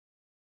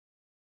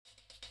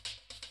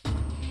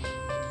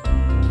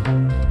All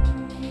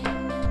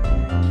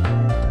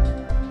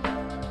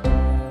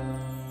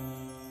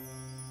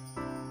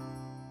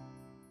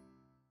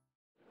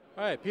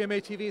right,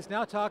 PMA TV is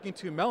now talking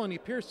to Melanie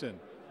Pearson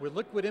with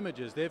Liquid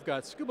Images. They've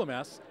got scuba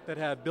masks that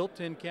have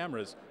built-in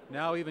cameras,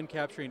 now even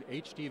capturing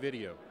HD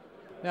video.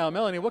 Now,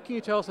 Melanie, what can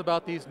you tell us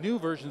about these new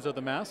versions of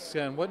the masks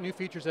and what new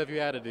features have you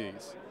added to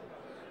these?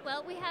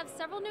 Well, we have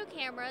several new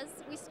cameras.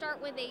 We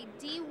start with a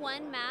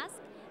D1 mask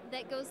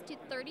that goes to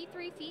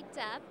 33 feet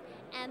depth,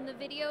 and the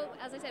video,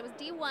 as I said, was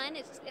D1.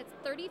 It's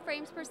 30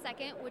 frames per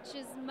second, which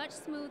is much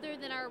smoother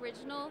than our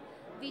original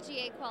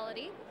VGA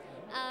quality.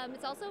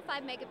 It's also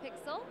 5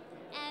 megapixel,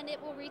 and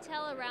it will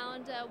retail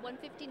around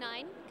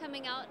 $159,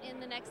 coming out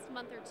in the next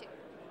month or two.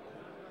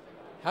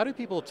 How do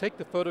people take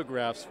the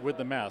photographs with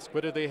the mask?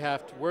 What do they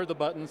have to, where are the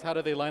buttons? How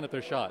do they line up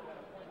their shot?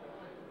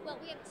 Well,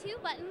 we have 2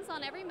 buttons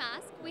on every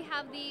mask. We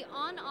have the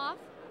on-off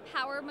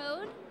power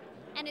mode,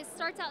 and it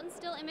starts out in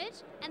still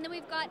image, and then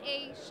we've got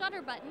a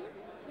shutter button,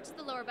 which is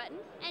the lower button,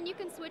 and you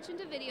can switch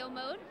into video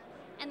mode,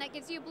 and that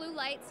gives you a blue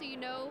light so you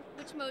know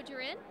which mode you're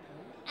in.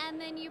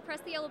 And then you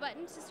press the yellow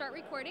button to start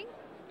recording,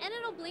 and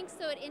it'll blink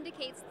so it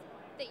indicates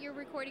that you're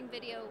recording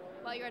video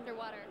while you're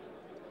underwater.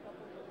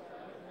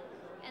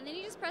 And then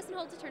you just press and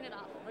hold to turn it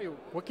off. Hey,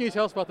 what can you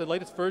tell us about the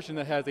latest version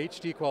that has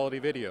HD quality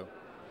video?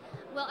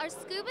 Well, our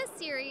Scuba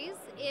series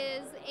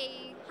is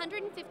a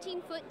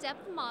 115-foot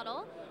depth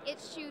model.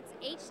 It shoots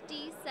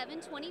HD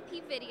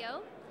 720p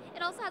video.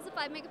 It also has a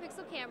 5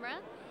 megapixel camera,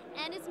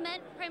 and it's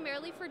meant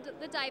primarily for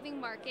the diving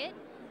market.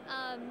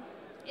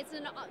 It's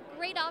a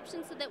great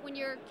option so that when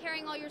you're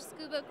carrying all your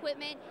scuba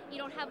equipment, you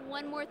don't have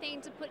one more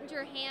thing to put into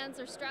your hands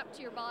or strap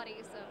to your body.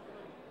 So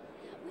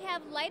we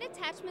have light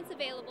attachments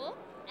available,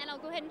 and I'll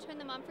go ahead and turn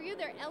them on for you.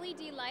 They're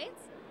LED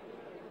lights,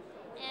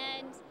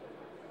 and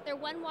they're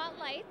 1-watt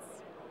lights,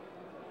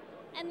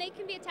 and they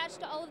can be attached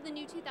to all of the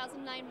new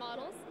 2009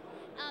 models.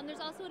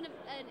 There's also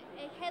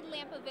a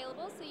headlamp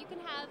available, so you can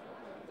have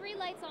 3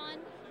 lights on,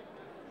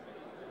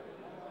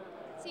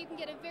 so you can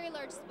get a very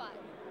large spot.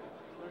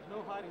 There's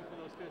no hiding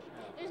for those fish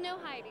now. There's no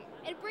hiding.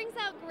 It brings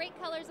out great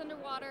colors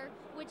underwater,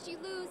 which you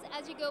lose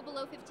as you go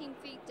below 15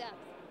 feet depth.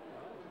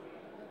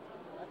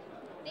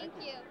 Thank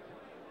you.